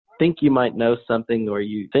think you might know something, or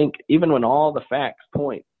you think, even when all the facts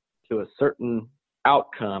point to a certain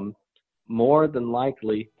outcome, more than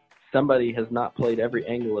likely somebody has not played every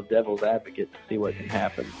angle of devil's advocate to see what can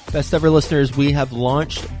happen. Best Ever listeners, we have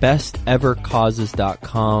launched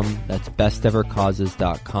bestevercauses.com. That's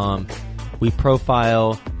bestevercauses.com. We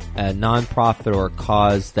profile a nonprofit or a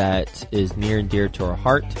cause that is near and dear to our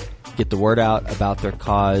heart, get the word out about their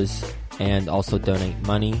cause, and also donate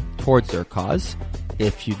money towards their cause.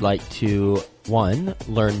 If you'd like to, one,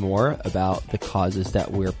 learn more about the causes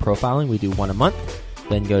that we're profiling, we do one a month,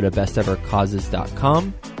 then go to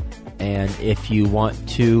bestevercauses.com. And if you want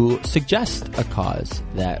to suggest a cause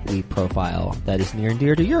that we profile that is near and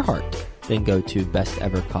dear to your heart, then go to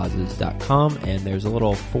bestevercauses.com, and there's a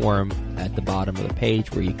little form at the bottom of the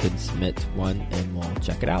page where you can submit one, and we'll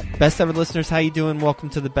check it out. Best Ever listeners, how you doing? Welcome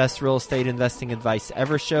to the Best Real Estate Investing Advice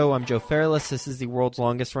Ever show. I'm Joe Fairless. This is the world's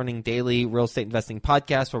longest running daily real estate investing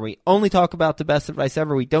podcast where we only talk about the best advice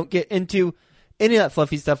ever. We don't get into any of that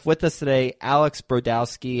fluffy stuff. With us today, Alex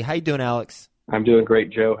Brodowski. How you doing, Alex? I'm doing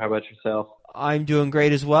great, Joe. How about yourself? I'm doing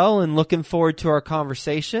great as well, and looking forward to our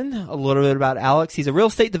conversation. A little bit about Alex. He's a real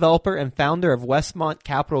estate developer and founder of Westmont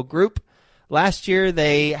Capital Group. Last year,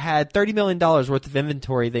 they had $30 million worth of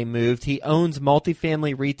inventory they moved. He owns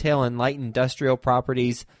multifamily, retail, and light industrial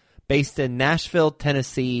properties based in Nashville,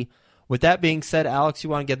 Tennessee. With that being said, Alex, you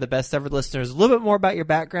want to give the Best Ever listeners a little bit more about your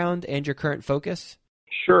background and your current focus?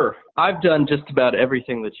 Sure. I've done just about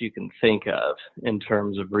everything that you can think of in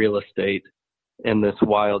terms of real estate in this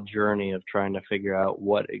wild journey of trying to figure out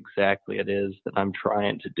what exactly it is that I'm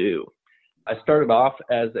trying to do. I started off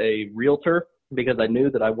as a realtor because I knew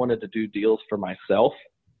that I wanted to do deals for myself.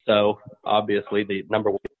 So obviously the number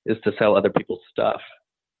one is to sell other people's stuff.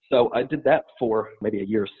 So I did that for maybe a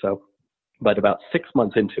year or so, but about 6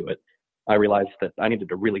 months into it, I realized that I needed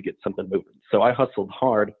to really get something moving. So I hustled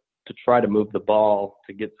hard to try to move the ball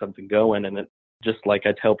to get something going. And it, just like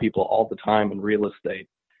I tell people all the time in real estate,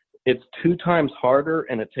 it's 2 times harder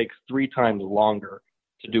and it takes 3 times longer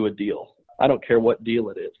to do a deal. I don't care what deal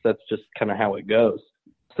it is. That's just kind of how it goes.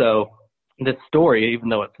 So this story, even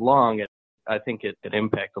though it's long, I think it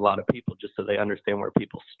impacts a lot of people just so they understand where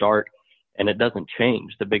people start. And it doesn't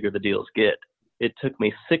change the bigger the deals get. It took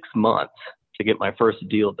me 6 months to get my first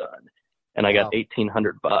deal done, and I got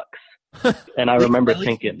 $1,800. And I remember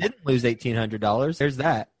thinking, you didn't lose $1,800. There's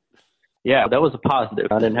that. Yeah, that was a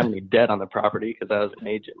positive. I didn't have any debt on the property because I was an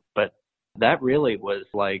agent. But that really was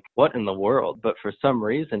like, what in the world? But for some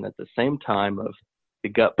reason, at the same time of the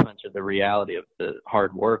gut punch of the reality of the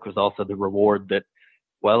hard work was also the reward that,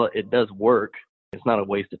 well, it does work. It's not a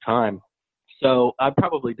waste of time. So I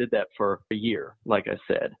probably did that for a year, like I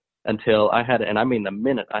said, until I had, and I mean the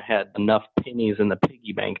minute I had enough pennies in the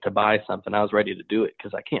piggy bank to buy something, I was ready to do it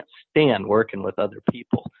because I can't stand working with other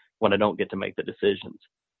people when I don't get to make the decisions.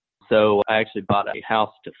 So I actually bought a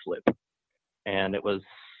house to flip, and it was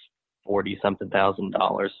 $40-something thousand.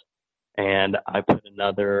 And I put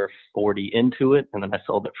another 40 into it, and then I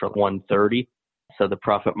sold it for $130. So the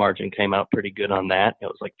profit margin came out pretty good on that. It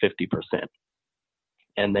was like 50%.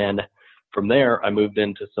 And then from there, I moved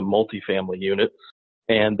into some multifamily units,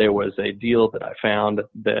 and there was a deal that I found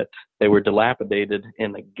that they were dilapidated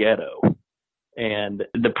in the ghetto, and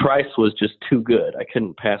the price was just too good. I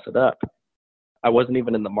couldn't pass it up. I wasn't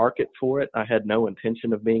even in the market for it. I had no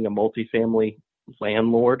intention of being a multifamily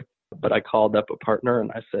landlord, but I called up a partner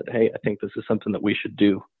and I said, hey, I think this is something that we should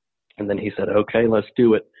do. And then he said, okay, let's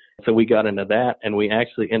do it. So we got into that, and we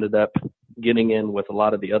actually ended up getting in with a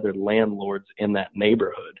lot of the other landlords in that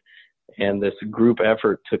neighborhood. And this group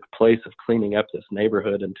effort took place of cleaning up this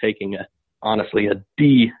neighborhood and taking honestly a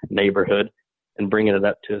D neighborhood and bringing it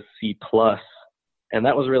up to a C+. And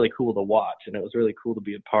that was really cool to watch. And it was really cool to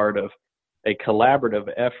be a part of a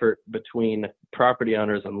collaborative effort between property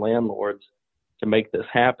owners and landlords to make this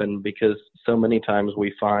happen, because so many times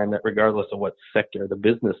we find that regardless of what sector of the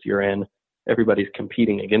business you're in, everybody's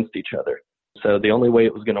competing against each other. So the only way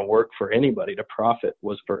it was going to work for anybody to profit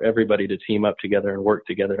was for everybody to team up together and work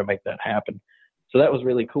together to make that happen. So that was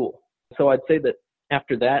really cool. So I'd say that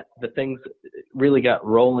after that, the things really got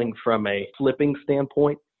rolling from a flipping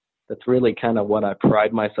standpoint. That's really kind of what I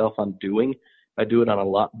pride myself on doing. I do it on a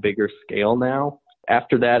lot bigger scale now.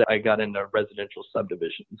 After that, I got into residential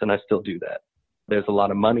subdivisions, and I still do that. There's a lot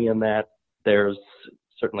of money in that. There's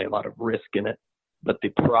certainly a lot of risk in it, but the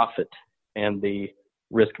profit and the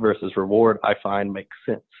risk versus reward, I find, makes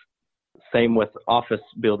sense. Same with office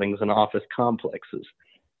buildings and office complexes.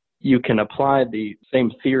 You can apply the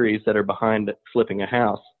same theories that are behind flipping a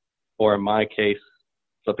house, or in my case,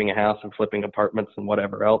 flipping a house and flipping apartments and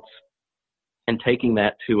whatever else, and taking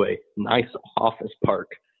that to a nice office park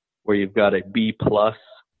where you've got a B plus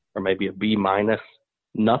or maybe a B minus,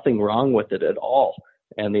 nothing wrong with it at all.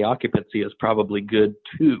 And the occupancy is probably good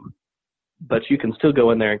too. But you can still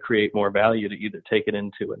go in there and create more value to either take it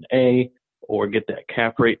into an A or get that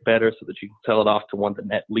cap rate better so that you can sell it off to one of the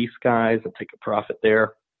net lease guys and take a profit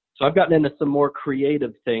there. So I've gotten into some more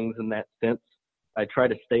creative things in that sense. I try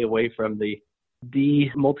to stay away from the D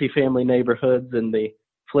multifamily neighborhoods and the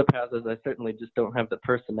flip houses. I certainly just don't have the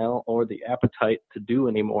personnel or the appetite to do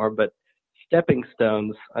anymore. But stepping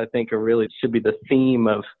stones, I think, should be the theme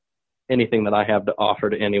of anything that I have to offer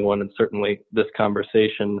to anyone, and certainly this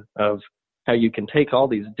conversation of how you can take all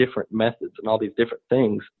these different methods and all these different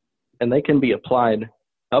things, and they can be applied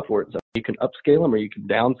upwards. You can upscale them or you can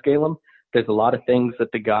downscale them. There's a lot of things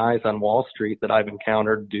that the guys on Wall Street that I've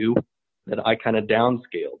encountered do that I kind of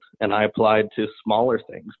downscaled, and I applied to smaller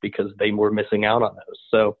things because they were missing out on those.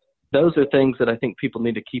 So those are things that I think people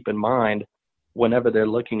need to keep in mind whenever they're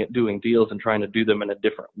looking at doing deals and trying to do them in a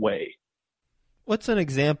different way. What's an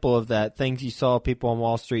example of that, things you saw people on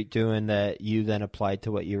Wall Street doing that you then applied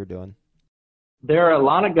to what you were doing? There are a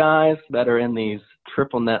lot of guys that are in these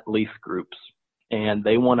triple net lease groups, and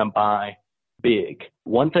they want to buy big.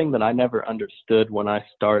 One thing that I never understood when I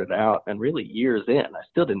started out, and really years in, I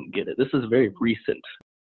still didn't get it. This is a very recent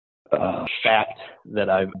fact that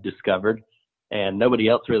I've discovered, and nobody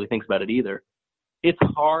else really thinks about it either. It's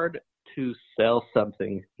hard to sell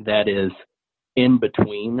something that is in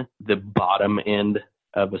between the bottom end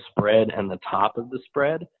of a spread and the top of the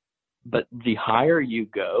spread. But the higher you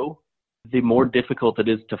go, the more difficult it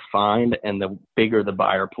is to find and the bigger the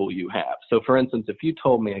buyer pool you have. So for instance, if you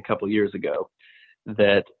told me a couple years ago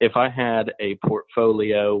that if I had a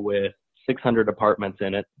portfolio with 600 apartments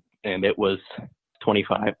in it and it was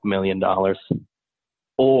 $25 million,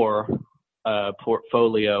 or a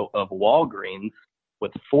portfolio of Walgreens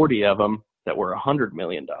with 40 of them that were $100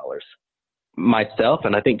 million, myself,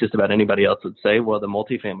 and I think just about anybody else would say, well, the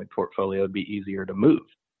multifamily portfolio would be easier to move.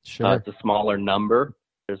 Sure. It's a smaller number.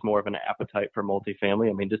 There's more of an appetite for multifamily.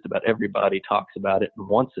 I mean, just about everybody talks about it and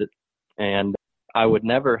wants it. And I would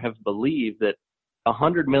never have believed that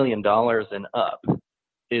 $100 million and up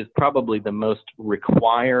is probably the most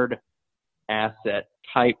required asset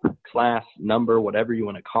type, class, number, whatever you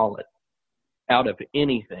want to call it, out of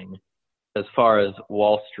anything as far as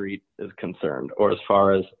Wall Street is concerned, or as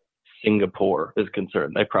far as Singapore is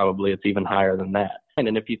concerned. It's even higher than that.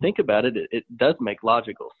 And if you think about it, it does make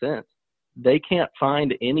logical sense. They can't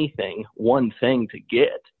find anything, one thing to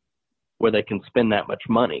get where they can spend that much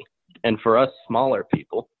money. And for us smaller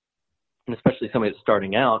people, and especially somebody that's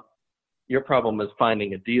starting out, your problem is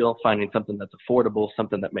finding a deal, finding something that's affordable,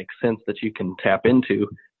 something that makes sense that you can tap into.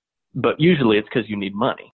 But usually it's because you need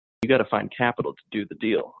money. You got to find capital to do the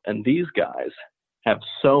deal. And these guys have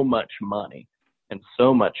so much money and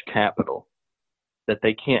so much capital that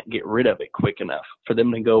they can't get rid of it quick enough for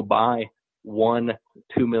them to go buy $1-2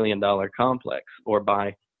 million complex or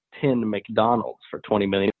buy 10 McDonald's for $20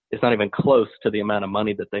 million. It's not even close to the amount of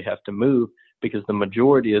money that they have to move, because the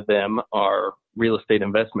majority of them are real estate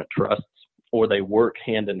investment trusts, or they work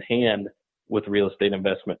hand in hand with real estate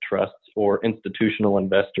investment trusts or institutional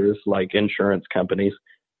investors like insurance companies.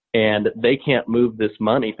 And they can't move this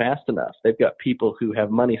money fast enough. They've got people who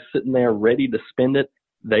have money sitting there ready to spend it.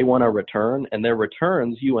 They want a return, and their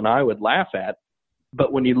returns you and I would laugh at.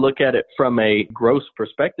 But when you look at it from a gross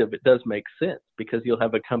perspective, it does make sense, because you'll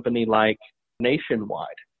have a company like Nationwide.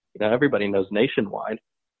 Everybody knows Nationwide.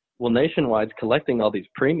 Well, Nationwide's collecting all these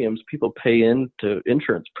premiums. People pay into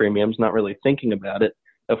insurance premiums, not really thinking about it.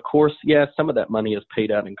 Of course, yeah, some of that money is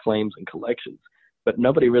paid out in claims and collections, but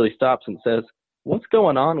nobody really stops and says, what's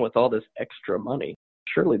going on with all this extra money?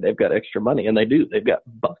 Surely they've got extra money, and they do. They've got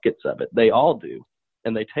buckets of it. They all do.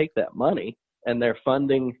 And they take that money and they're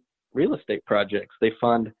funding real estate projects. They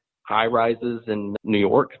fund high rises in New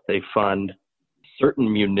York. They fund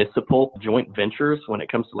certain municipal joint ventures when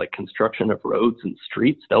it comes to like construction of roads and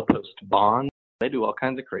streets. They'll post bonds. They do all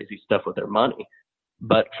kinds of crazy stuff with their money.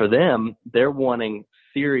 But for them, they're wanting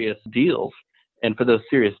serious deals. And for those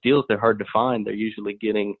serious deals, they're hard to find. They're usually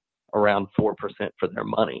getting around 4% for their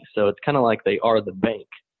money. So it's kind of like they are the bank,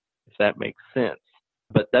 if that makes sense.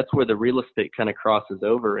 But that's where the real estate kind of crosses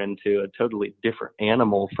over into a totally different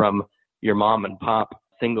animal from your mom and pop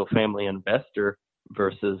single family investor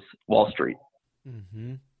versus Wall Street.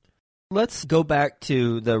 Mm-hmm. Let's go back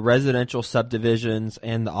to the residential subdivisions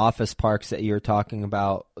and the office parks that you were talking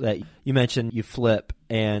about, that you mentioned you flip.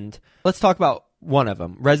 And let's talk about one of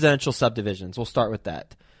them, residential subdivisions. We'll start with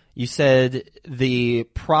that. You said the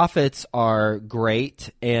profits are great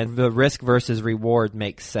and the risk versus reward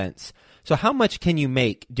makes sense. So how much can you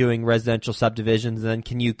make doing residential subdivisions? And then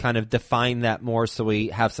can you kind of define that more so we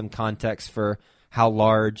have some context for how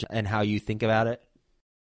large and how you think about it?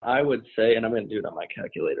 I would say, and I'm going to do it on my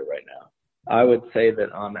calculator right now, I would say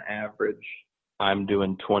that on average, I'm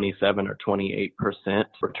doing 27 or 28%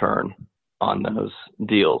 return on those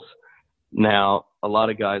deals. Now, a lot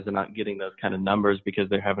of guys are not getting those kind of numbers because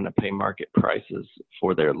they're having to pay market prices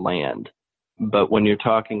for their land. But when you're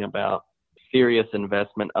talking about serious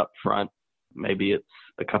investment up front, maybe it's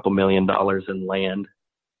a couple $1 million in land,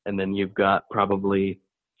 and then you've got probably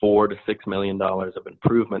 $4 to $6 million of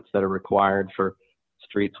improvements that are required for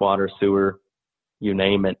streets, water, sewer, you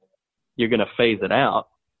name it. You're going to phase it out,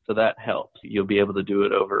 so that helps. You'll be able to do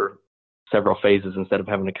it over several phases instead of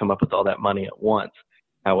having to come up with all that money at once.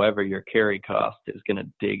 However, your carry cost is going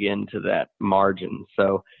to dig into that margin.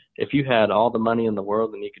 So if you had all the money in the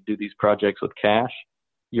world and you could do these projects with cash,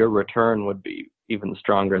 your return would be even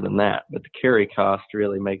stronger than that. But the carry cost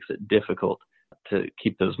really makes it difficult to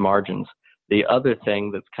keep those margins. The other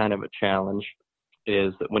thing that's kind of a challenge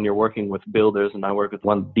is that when you're working with builders, and I work with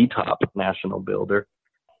one, the top national builder,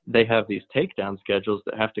 they have these takedown schedules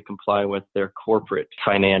that have to comply with their corporate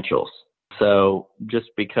financials. So just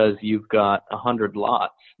because you've got 100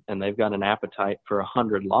 lots and they've got an appetite for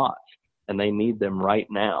 100 lots and they need them right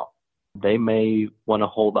now, they may want to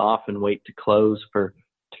hold off and wait to close for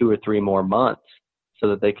 2 or 3 more months so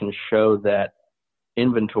that they can show that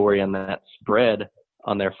inventory and that spread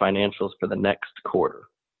on their financials for the next quarter.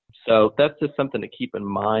 So that's just something to keep in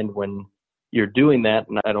mind when you're doing that.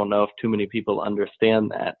 And I don't know if too many people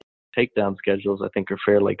understand that. Takedown schedules, I think, are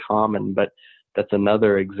fairly common, but that's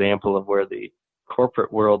another example of where the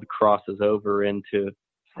corporate world crosses over into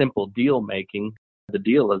simple deal making. The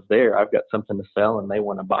deal is there. I've got something to sell and they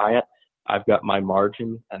want to buy it. I've got my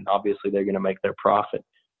margin, and obviously they're going to make their profit.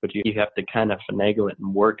 But you have to kind of finagle it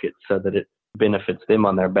and work it so that it benefits them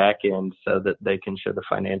on their back end so that they can show the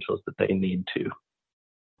financials that they need to.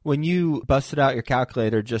 When you busted out your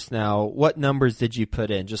calculator just now, what numbers did you put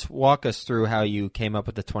in? Just walk us through how you came up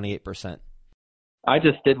with the 28%. I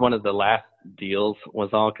just did one of the last deals was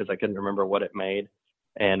all because I couldn't remember what it made.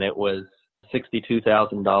 And it was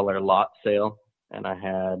 $62,000 lot sale, and I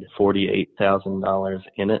had $48,000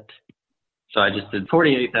 in it. So I just did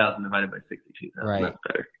 48,000 divided by 62,000. Right. That's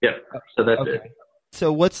better. Yeah. So that's okay. it.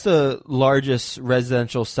 So what's the largest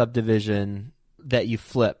residential subdivision that you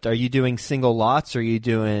flipped? Are you doing single lots, or are you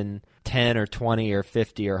doing 10 or 20 or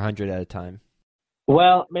 50 or 100 at a time?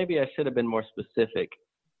 Well, maybe I should have been more specific.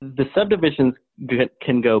 The subdivisions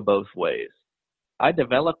can go both ways. I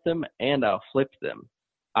develop them and I'll flip them.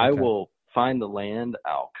 Okay. I will find the land.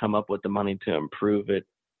 I'll come up with the money to improve it.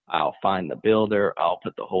 I'll find the builder. I'll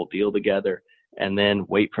put the whole deal together and then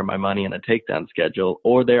wait for my money in a takedown schedule.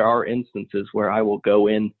 Or there are instances where I will go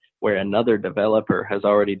in where another developer has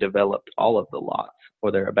already developed all of the lots,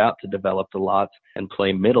 or they're about to develop the lots and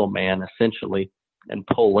play middleman essentially and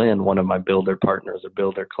pull in one of my builder partners or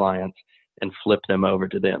builder clients and flip them over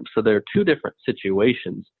to them. So there are two different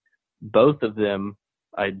situations. Both of them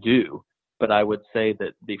I do, but I would say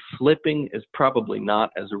that the flipping is probably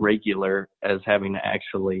not as regular as having to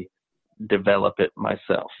actually develop it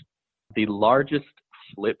myself. The largest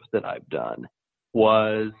flip that I've done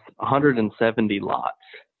was 170 lots,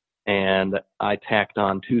 and I tacked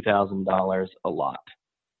on $2,000 a lot.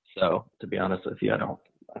 So to be honest with you, I don't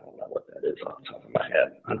know what that is off the top of my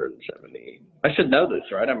head. 170. I should know this,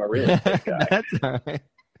 right? I'm a real estate guy. That's all right.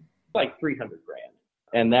 Like $300,000.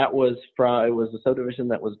 And that was it was a subdivision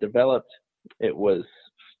that was developed. It was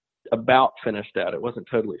about finished out. It wasn't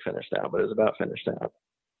totally finished out, but it was about finished out.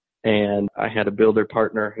 And I had a builder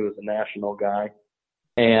partner who was a national guy.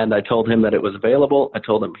 And I told him that it was available. I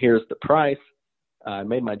told him, here's the price. I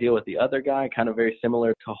made my deal with the other guy, kind of very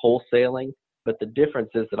similar to wholesaling. But the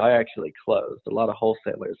difference is that I actually closed. A lot of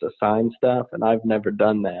wholesalers assign stuff, and I've never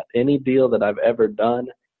done that. Any deal that I've ever done,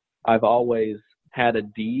 I've always had a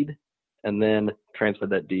deed and then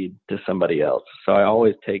transferred that deed to somebody else. So I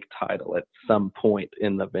always take title at some point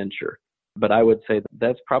in the venture. But I would say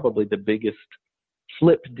that's probably the biggest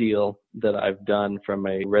flip deal that I've done from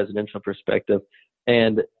a residential perspective.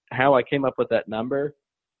 And how I came up with that number,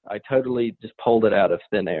 I totally just pulled it out of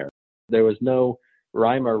thin air. There was no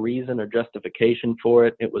rhyme or reason or justification for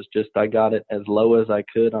it. It was just I got it as low as I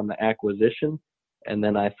could on the acquisition. And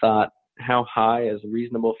then I thought, how high is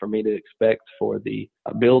reasonable for me to expect for the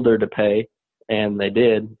builder to pay? And they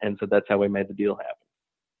did. And so that's how we made the deal happen.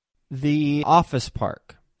 The office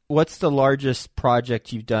park. What's the largest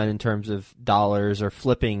project you've done in terms of dollars or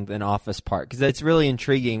flipping an office park? Because it's really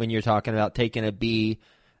intriguing when you're talking about taking a B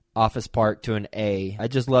office park to an A.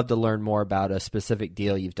 I'd just love to learn more about a specific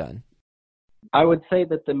deal you've done. I would say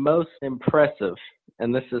that the most impressive,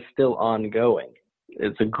 and this is still ongoing,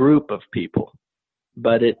 it's a group of people,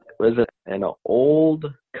 but it was an old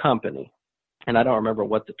company, and I don't remember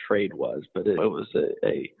what the trade was, but it was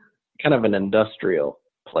a kind of an industrial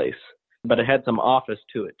place. But it had some office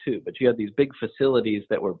to it too. But you had these big facilities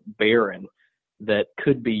that were barren that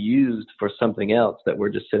could be used for something else that were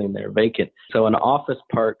just sitting there vacant. So an office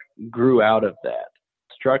park grew out of that.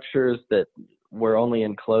 Structures that were only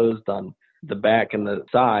enclosed on the back and the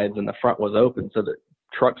sides, and the front was open so that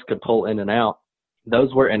trucks could pull in and out.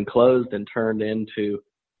 Those were enclosed and turned into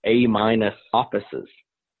A- offices.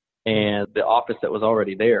 And the office that was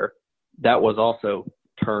already there, that was also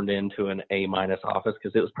turned into an A- office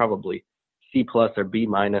because it was probably C+ or B-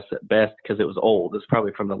 at best because it was old. It was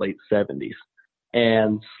probably from the late 70s.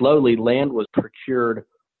 And slowly land was procured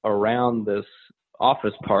around this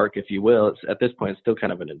office park, if you will. At this point, it's still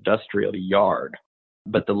kind of an industrial yard.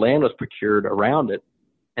 But the land was procured around it,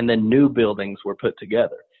 and then new buildings were put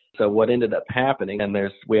together. So what ended up happening, and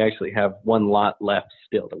we actually have one lot left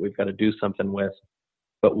still that we've got to do something with.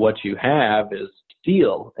 But what you have is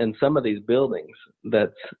steel in some of these buildings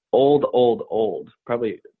that's old,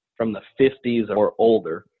 probably from the 50s or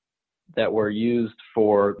older, that were used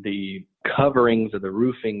for the coverings or the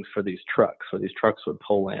roofings for these trucks, where these trucks would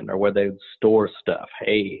pull in, or where they would store stuff,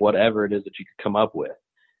 hay, whatever it is that you could come up with.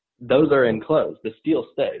 Those are enclosed. The steel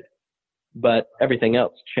stayed, but everything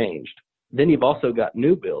else changed. Then you've also got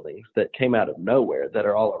new buildings that came out of nowhere that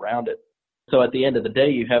are all around it. So at the end of the day,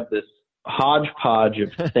 you have this hodgepodge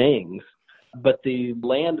of things, but the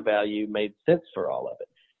land value made sense for all of it.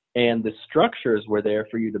 And the structures were there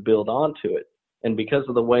for you to build onto it. And because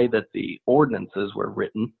of the way that the ordinances were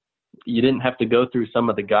written, you didn't have to go through some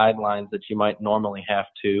of the guidelines that you might normally have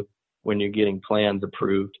to when you're getting plans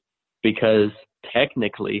approved, because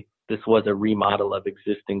technically this was a remodel of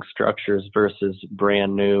existing structures versus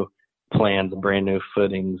brand new plans and brand new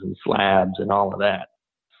footings and slabs and all of that.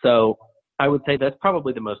 So I would say that's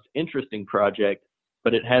probably the most interesting project,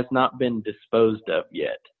 but it has not been disposed of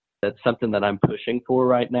yet. That's something that I'm pushing for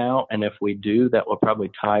right now. And if we do, that will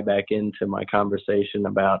probably tie back into my conversation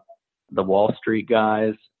about the Wall Street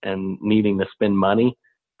guys and needing to spend money,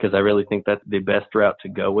 because I really think that's the best route to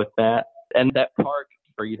go with that. And that park,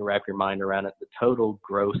 for you to wrap your mind around it, the total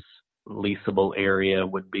gross leasable area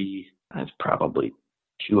would be, that's probably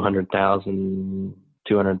 200,000,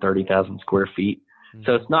 230,000 square feet. Mm-hmm.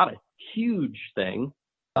 So it's not a huge thing.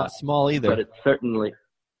 Not small either. But it's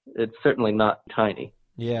certainly not tiny.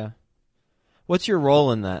 Yeah. What's your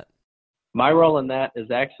role in that? My role in that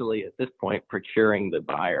is actually, at this point, procuring the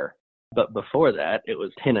buyer. But before that, it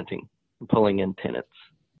was tenanting, pulling in tenants.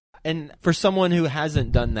 And for someone who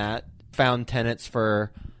hasn't done that, found tenants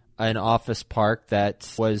for an office park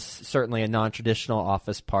that was certainly a non-traditional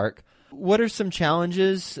office park, what are some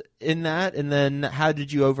challenges in that? And then how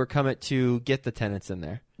did you overcome it to get the tenants in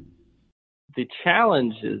there? The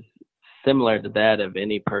challenge is similar to that of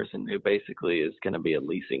any person who basically is going to be a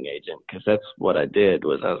leasing agent, because that's what I did.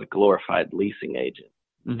 Was I was a glorified leasing agent.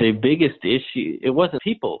 The biggest issue, it wasn't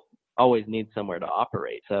people always need somewhere to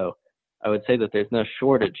operate. So I would say that there's no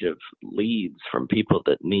shortage of leads from people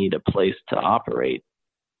that need a place to operate,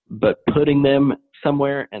 but putting them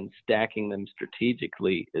somewhere and stacking them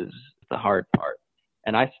strategically is the hard part.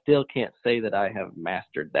 And I still can't say that I have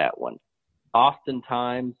mastered that one.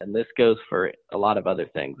 Oftentimes, and this goes for a lot of other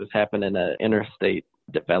things, this happened in an interstate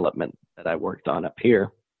development that I worked on up here.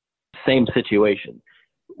 Same situation.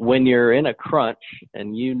 When you're in a crunch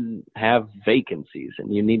and you have vacancies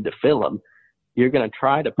and you need to fill them, you're going to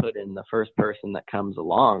try to put in the first person that comes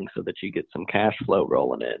along so that you get some cash flow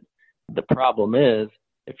rolling in. The problem is,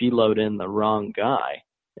 if you load in the wrong guy,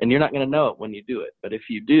 and you're not going to know it when you do it, but if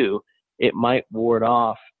you do, it might ward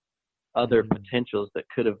off other potentials that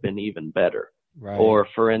could have been even better. Right. Or,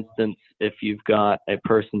 for instance, if you've got a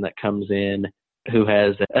person that comes in who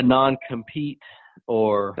has a non-compete,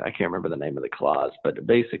 or I can't remember the name of the clause, but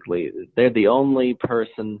basically they're the only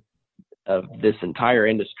person of this entire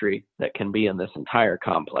industry that can be in this entire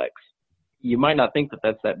complex. You might not think that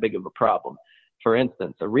that's that big of a problem. For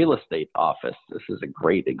instance, a real estate office, this is a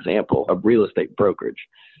great example of real estate brokerage.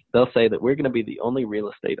 They'll say that we're going to be the only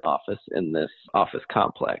real estate office in this office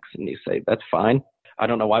complex. And you say, that's fine. I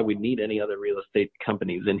don't know why we'd need any other real estate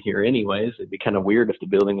companies in here anyways. It'd be kind of weird if the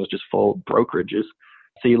building was just full of brokerages.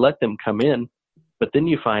 So you let them come in, but then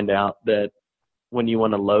you find out that when you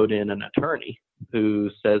want to load in an attorney who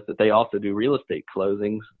says that they also do real estate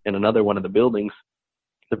closings in another one of the buildings,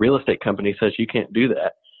 the real estate company says you can't do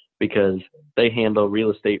that because they handle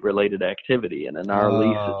real estate related activity. And in our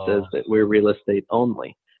lease, it says that we're real estate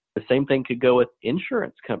only. The same thing could go with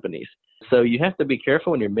insurance companies. So you have to be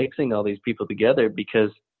careful when you're mixing all these people together,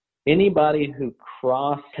 because anybody who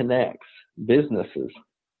cross connects businesses,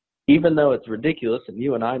 even though it's ridiculous, and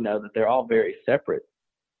you and I know that they're all very separate,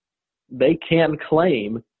 they can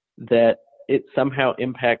claim that it somehow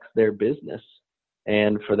impacts their business.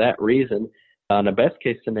 And for that reason, on a best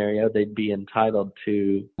case scenario, they'd be entitled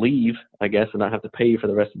to leave, I guess, and not have to pay you for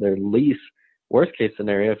the rest of their lease. Worst case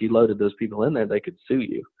scenario, if you loaded those people in there, they could sue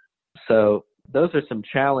you. So those are some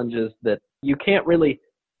challenges that you can't really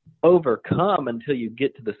overcome until you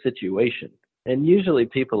get to the situation. And usually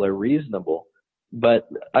people are reasonable. But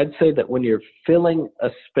I'd say that when you're filling a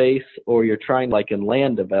space, or you're trying, like in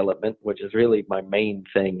land development, which is really my main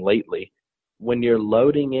thing lately, when you're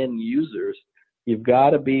loading in users, you've got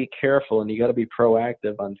to be careful and you got to be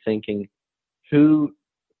proactive on thinking who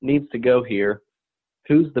needs to go here,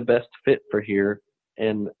 who's the best fit for here,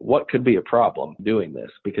 and what could be a problem doing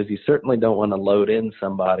this, because you certainly don't want to load in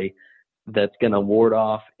somebody that's going to ward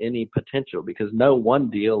off any potential, because no one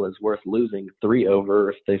deal is worth losing 3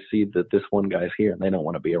 over if they see that this one guy's here and they don't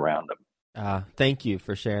want to be around them. Thank you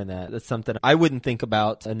for sharing that. That's something I wouldn't think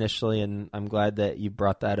about initially, and I'm glad that you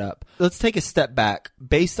brought that up. Let's take a step back.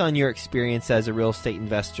 Based on your experience as a real estate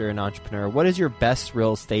investor and entrepreneur, what is your best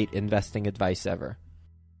real estate investing advice ever?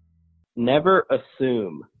 Never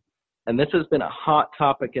assume. And this has been a hot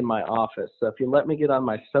topic in my office. So if you let me get on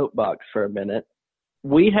my soapbox for a minute,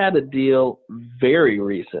 we had a deal very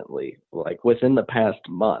recently, like within the past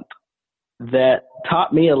month, that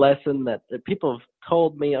taught me a lesson that people have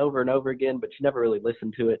told me over and over again, but you never really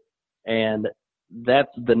listen to it. And that's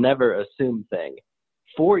the never assume thing.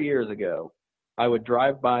 4 years ago, I would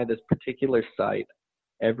drive by this particular site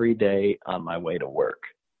every day on my way to work.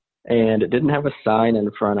 And it didn't have a sign in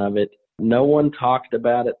front of it. No one talked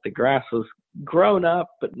about it. The grass was grown up,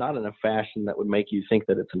 but not in a fashion that would make you think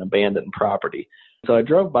that it's an abandoned property. So I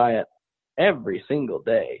drove by it every single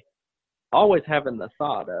day, always having the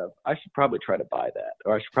thought of, I should probably try to buy that,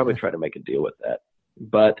 or I should probably try to make a deal with that.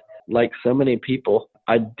 But like so many people,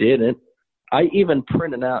 I didn't. I even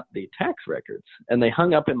printed out the tax records, and they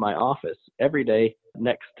hung up in my office every day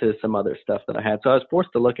next to some other stuff that I had. So I was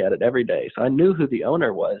forced to look at it every day. So I knew who the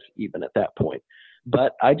owner was even at that point.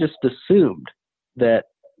 But I just assumed that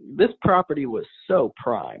this property was so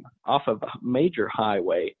prime off of a major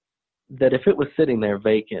highway that if it was sitting there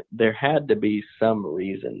vacant, there had to be some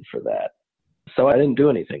reason for that. So I didn't do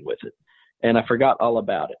anything with it, and I forgot all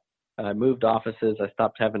about it. I moved offices. I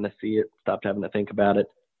stopped having to see it, stopped having to think about it.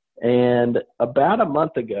 And about a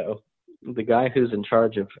month ago, the guy who's in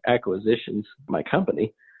charge of acquisitions, my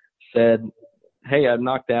company, said, hey, I've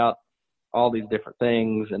knocked out all these different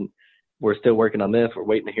things, and we're still working on this. We're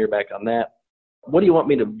waiting to hear back on that. What do you want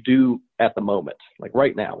me to do at the moment, like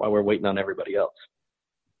right now, while we're waiting on everybody else?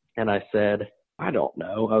 And I said, I don't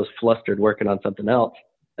know. I was flustered working on something else.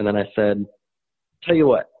 And then I said, tell you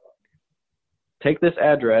what, take this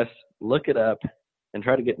address, look it up, and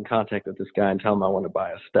try to get in contact with this guy and tell him I want to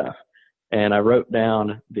buy his stuff. And I wrote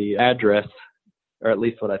down the address, or at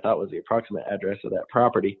least what I thought was the approximate address of that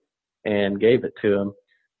property, and gave it to him.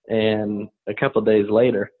 And a couple of days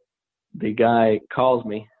later, the guy calls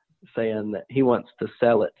me saying that he wants to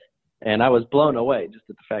sell it. And I was blown away just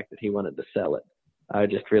at the fact that he wanted to sell it. I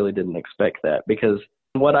just really didn't expect that, because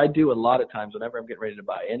what I do a lot of times whenever I'm getting ready to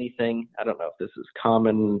buy anything, I don't know if this is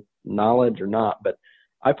common knowledge or not, but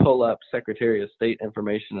I pull up Secretary of State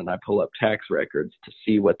information and I pull up tax records to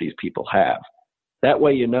see what these people have. That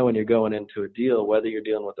way you know when you're going into a deal, whether you're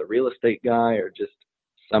dealing with a real estate guy or just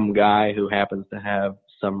some guy who happens to have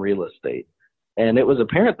some real estate. And it was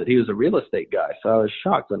apparent that he was a real estate guy, so I was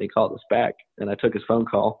shocked when he called us back, and I took his phone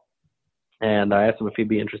call. And I asked him if he'd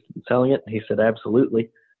be interested in selling it. He said, absolutely.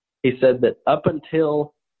 He said that up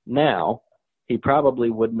until now, he probably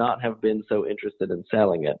would not have been so interested in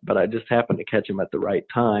selling it, but I just happened to catch him at the right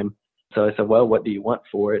time. So I said, well, what do you want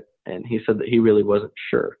for it? And he said that he really wasn't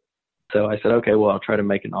sure. So I said, okay, well, I'll try to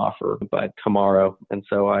make an offer by tomorrow. And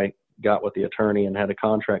so I got with the attorney and had a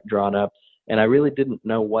contract drawn up, and I really didn't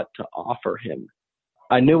know what to offer him.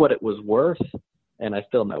 I knew what it was worth, and I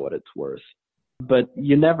still know what it's worth. But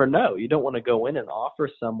you never know. You don't want to go in and offer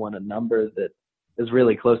someone a number that is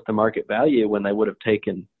really close to market value when they would have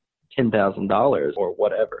taken $10,000 or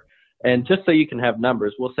whatever. And just so you can have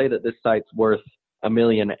numbers, we'll say that this site's worth $1.8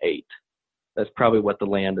 million. That's probably what the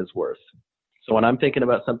land is worth. So when I'm thinking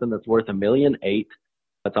about something that's worth $1.8 million,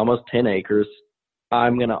 that's almost 10 acres,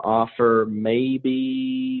 I'm going to offer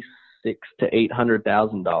maybe $600,000 to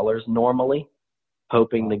 $800,000 normally,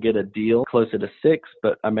 hoping to get a deal closer to 6,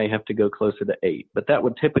 but I may have to go closer to 8. But that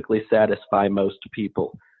would typically satisfy most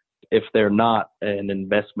people if they're not an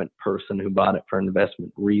investment person who bought it for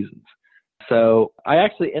investment reasons. So I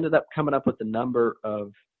actually ended up coming up with the number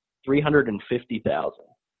of $350,000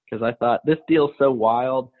 because I thought this deal's so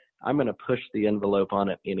wild, I'm going to push the envelope on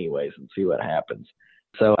it anyways and see what happens.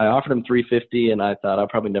 So I offered him $350,000, and I thought I'll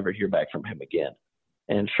probably never hear back from him again.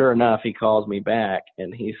 And sure enough, he calls me back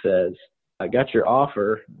and he says, I got your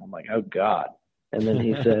offer. I'm like, oh God. And then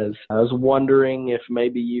he says, I was wondering if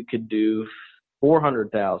maybe you could do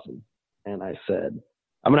 $400,000. And I said,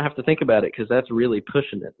 I'm going to have to think about it because that's really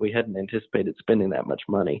pushing it. We hadn't anticipated spending that much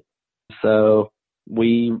money. So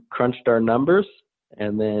we crunched our numbers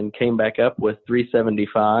and then came back up with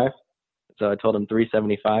 $375,000. So I told him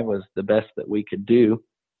 $375,000 was the best that we could do.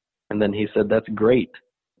 And then he said, that's great.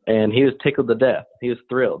 And he was tickled to death. He was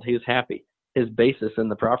thrilled. He was happy. His basis in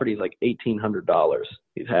the property is like $1,800.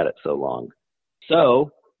 He's had it so long.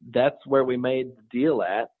 So that's where we made the deal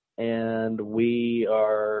at. And we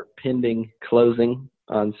are pending closing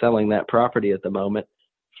on selling that property at the moment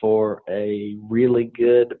for a really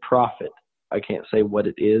good profit. I can't say what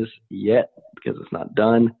it is yet because it's not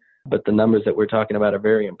done, but the numbers that we're talking about are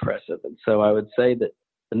very impressive. And so I would say that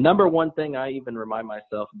the number one thing I even remind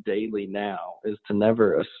myself daily now is to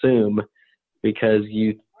never assume, because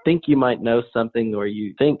you think you might know something, or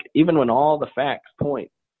you think even when all the facts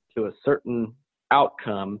point to a certain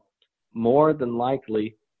outcome, more than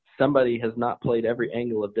likely somebody has not played every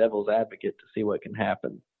angle of devil's advocate to see what can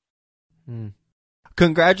happen.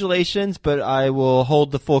 Congratulations, but I will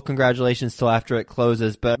hold the full congratulations till after it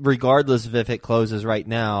closes. But regardless of if it closes right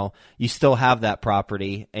now, you still have that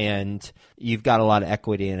property and you've got a lot of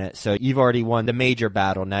equity in it. So you've already won the major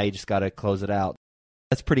battle. Now you just got to close it out.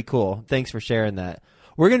 That's pretty cool. Thanks for sharing that.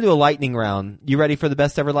 We're going to do a lightning round. You ready for the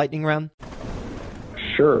best ever lightning round?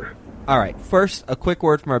 Sure. All right. First, a quick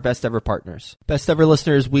word from our best ever partners. Best ever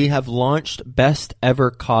listeners, we have launched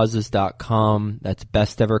bestevercauses.com. That's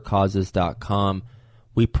bestevercauses.com.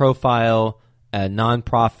 We profile a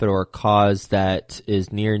nonprofit or a cause that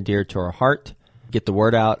is near and dear to our heart, get the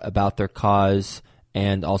word out about their cause,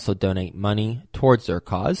 and also donate money towards their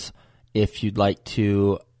cause. If you'd like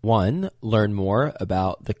to, one, learn more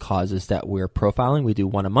about the causes that we're profiling, we do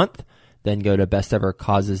one a month, then go to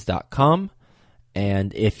bestevercauses.com.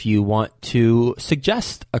 And if you want to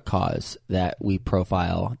suggest a cause that we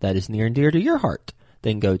profile that is near and dear to your heart,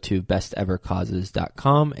 then go to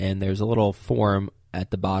bestevercauses.com, and there's a little form at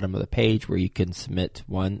the bottom of the page where you can submit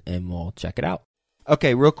one and we'll check it out.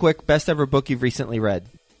 Okay, real quick, best ever book you've recently read?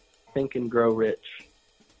 Think and Grow Rich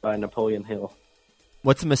by Napoleon Hill.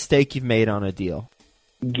 What's a mistake you've made on a deal?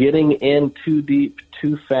 Getting in too deep,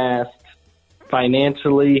 too fast,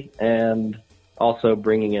 financially, and also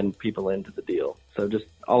bringing in people into the deal. So just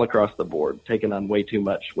all across the board, taking on way too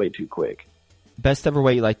much, way too quick. Best ever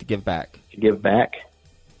way you like to give back? To give back?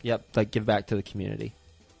 Yep, like give back to the community.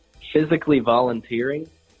 Physically volunteering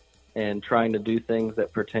and trying to do things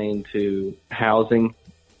that pertain to housing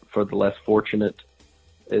for the less fortunate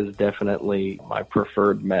is definitely my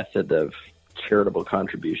preferred method of charitable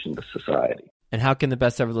contribution to society. And how can the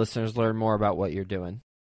best ever listeners learn more about what you're doing?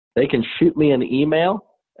 They can shoot me an email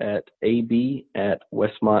at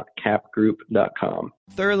ab@westmontcapgroup.com.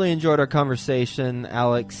 Thoroughly enjoyed our conversation,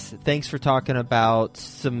 Alex. Thanks for talking about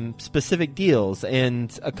some specific deals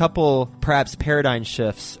and a couple perhaps paradigm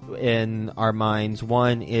shifts in our minds.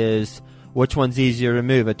 One is, which one's easier to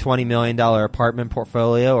move, a $20 million apartment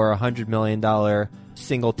portfolio or a $100 million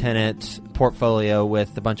single-tenant portfolio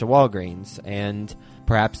with a bunch of Walgreens? And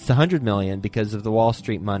perhaps it's $100 million because of the Wall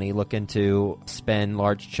Street money looking to spend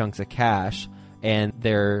large chunks of cash and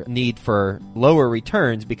their need for lower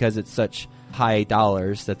returns because it's such high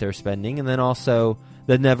dollars that they're spending. And then also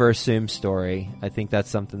the never assume story. I think that's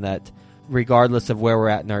something that, regardless of where we're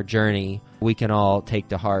at in our journey, we can all take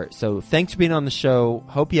to heart. So thanks for being on the show.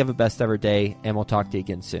 Hope you have a best ever day, and we'll talk to you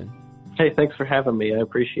again soon. Hey, thanks for having me. I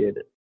appreciate it.